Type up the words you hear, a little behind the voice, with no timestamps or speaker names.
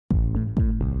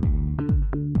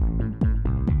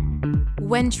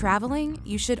When traveling,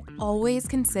 you should always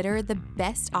consider the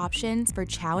best options for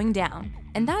chowing down,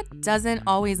 and that doesn't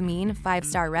always mean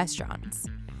five-star restaurants.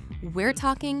 We're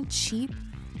talking cheap,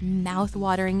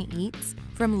 mouth-watering eats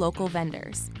from local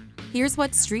vendors. Here's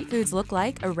what street foods look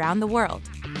like around the world.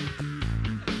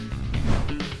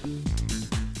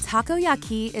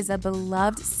 Takoyaki is a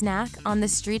beloved snack on the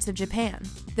streets of Japan.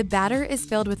 The batter is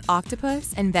filled with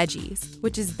octopus and veggies,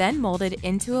 which is then molded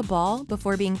into a ball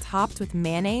before being topped with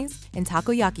mayonnaise and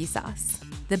takoyaki sauce.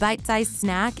 The bite-sized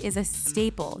snack is a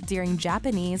staple during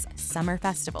Japanese summer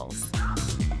festivals.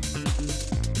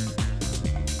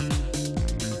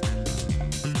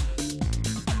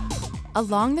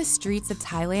 Along the streets of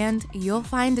Thailand, you'll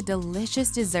find a delicious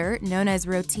dessert known as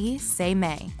roti say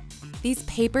mae. These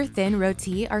paper-thin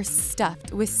roti are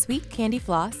stuffed with sweet candy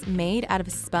floss made out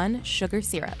of spun sugar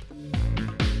syrup.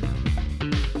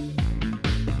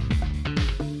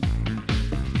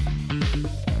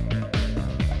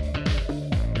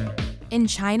 In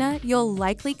China, you'll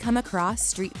likely come across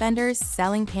street vendors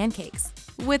selling pancakes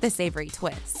with a savory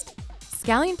twist.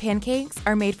 Scallion pancakes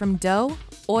are made from dough,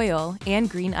 oil, and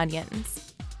green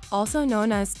onions. Also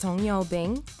known as tongyao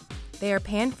bing, they are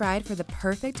pan-fried for the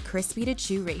perfect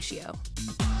crispy-to-chew ratio.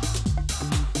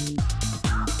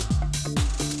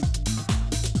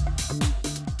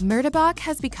 Murtabak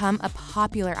has become a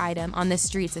popular item on the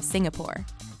streets of Singapore.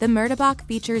 The murtabak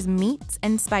features meats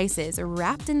and spices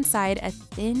wrapped inside a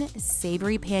thin,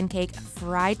 savory pancake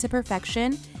fried to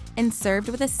perfection and served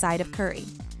with a side of curry.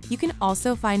 You can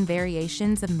also find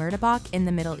variations of murtabak in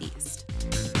the Middle East.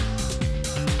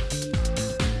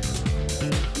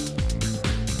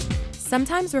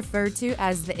 Sometimes referred to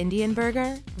as the Indian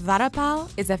burger, vada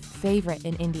pav is a favorite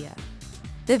in India.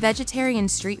 The vegetarian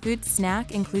street food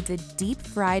snack includes a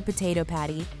deep-fried potato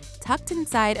patty tucked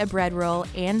inside a bread roll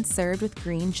and served with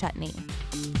green chutney.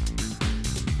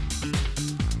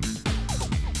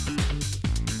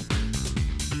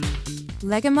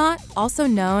 Legamat, also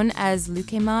known as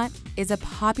lukemat, is a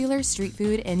popular street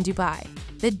food in Dubai.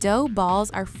 The dough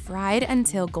balls are fried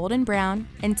until golden brown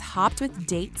and topped with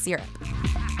date syrup.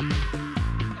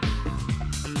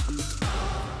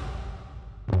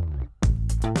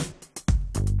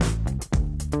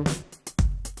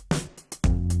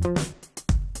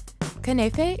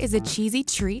 Kunafe is a cheesy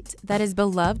treat that is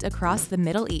beloved across the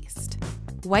Middle East.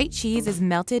 White cheese is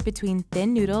melted between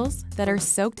thin noodles that are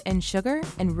soaked in sugar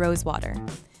and rose water.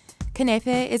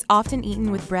 Kunafe is often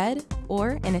eaten with bread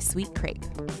or in a sweet crepe.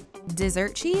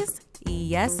 Dessert cheese?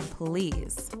 Yes,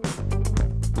 please.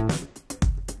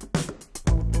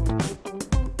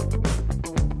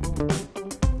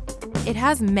 It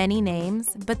has many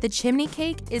names, but the chimney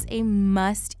cake is a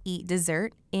must-eat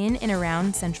dessert in and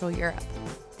around Central Europe.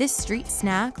 This street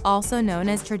snack, also known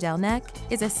as turdelneck,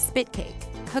 is a spit cake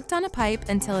cooked on a pipe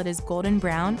until it is golden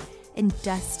brown and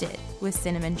dusted with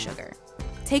cinnamon sugar.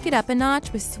 Take it up a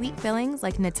notch with sweet fillings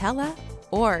like Nutella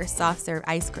or soft-serve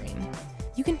ice cream.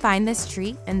 You can find this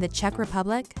treat in the Czech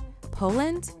Republic,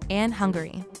 Poland, and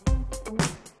Hungary.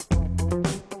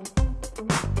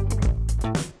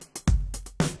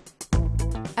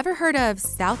 Ever heard of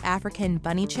South African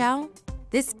bunny chow?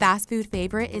 This fast food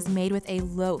favorite is made with a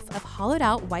loaf of hollowed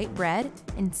out white bread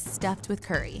and stuffed with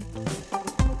curry.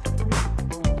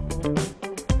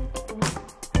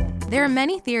 There are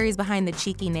many theories behind the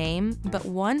cheeky name, but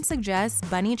one suggests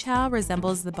bunny chow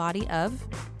resembles the body of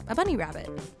a bunny rabbit.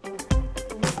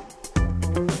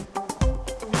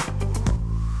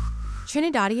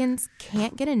 Trinidadians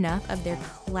can't get enough of their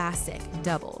classic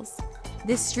doubles.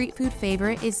 This street food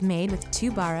favorite is made with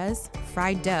 2 baras,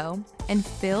 fried dough, and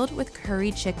filled with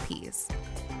curried chickpeas.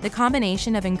 The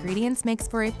combination of ingredients makes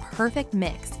for a perfect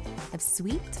mix of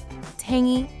sweet,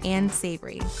 tangy, and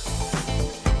savory.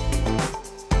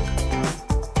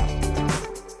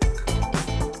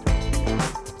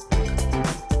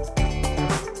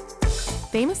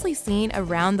 Famously seen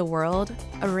around the world,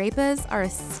 arepas are a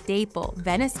staple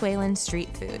Venezuelan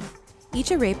street food. Each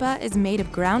arepa is made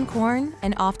of ground corn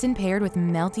and often paired with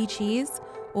melty cheese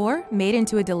or made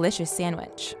into a delicious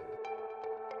sandwich.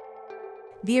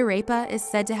 The arepa is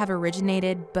said to have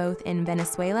originated both in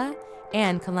Venezuela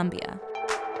and Colombia.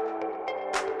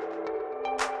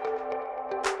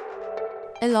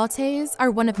 Elotes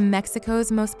are one of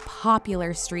Mexico's most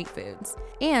popular street foods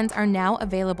and are now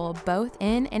available both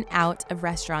in and out of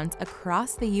restaurants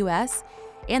across the US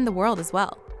and the world as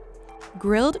well.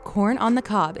 Grilled corn on the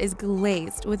cob is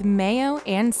glazed with mayo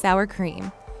and sour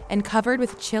cream and covered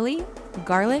with chili,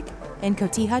 garlic, and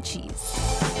cotija cheese.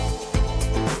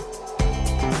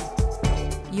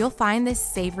 You'll find this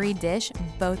savory dish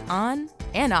both on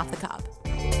and off the cob.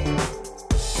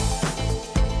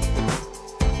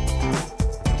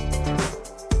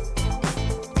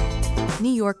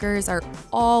 Yorkers are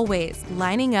always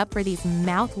lining up for these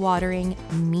mouth-watering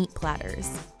meat platters.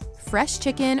 Fresh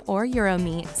chicken or Euro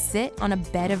meat sit on a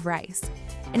bed of rice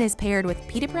and is paired with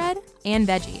pita bread and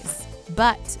veggies.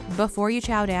 But before you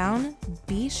chow down,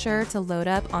 be sure to load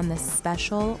up on the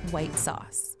special white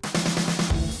sauce.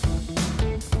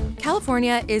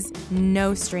 California is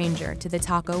no stranger to the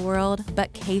taco world,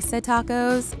 but queso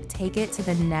tacos take it to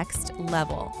the next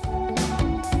level.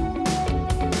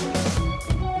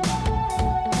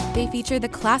 They feature the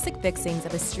classic fixings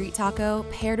of a street taco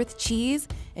paired with cheese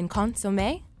and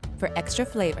consommé for extra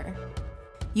flavor.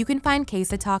 You can find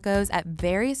queso tacos at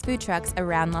various food trucks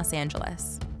around Los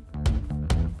Angeles.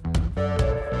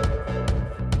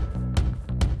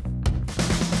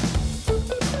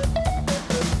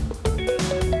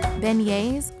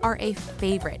 Beignets are a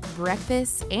favorite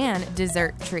breakfast and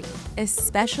dessert treat,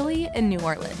 especially in New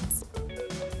Orleans.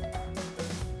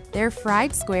 They're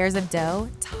fried squares of dough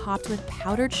topped with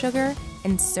powdered sugar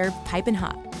and served piping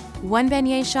hot. One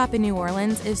beignet shop in New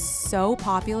Orleans is so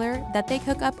popular that they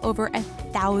cook up over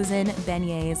 1,000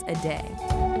 beignets a day.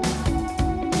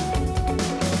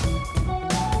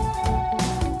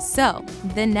 So,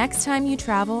 the next time you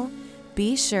travel,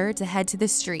 be sure to head to the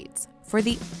streets for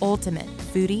the ultimate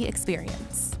foodie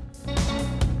experience.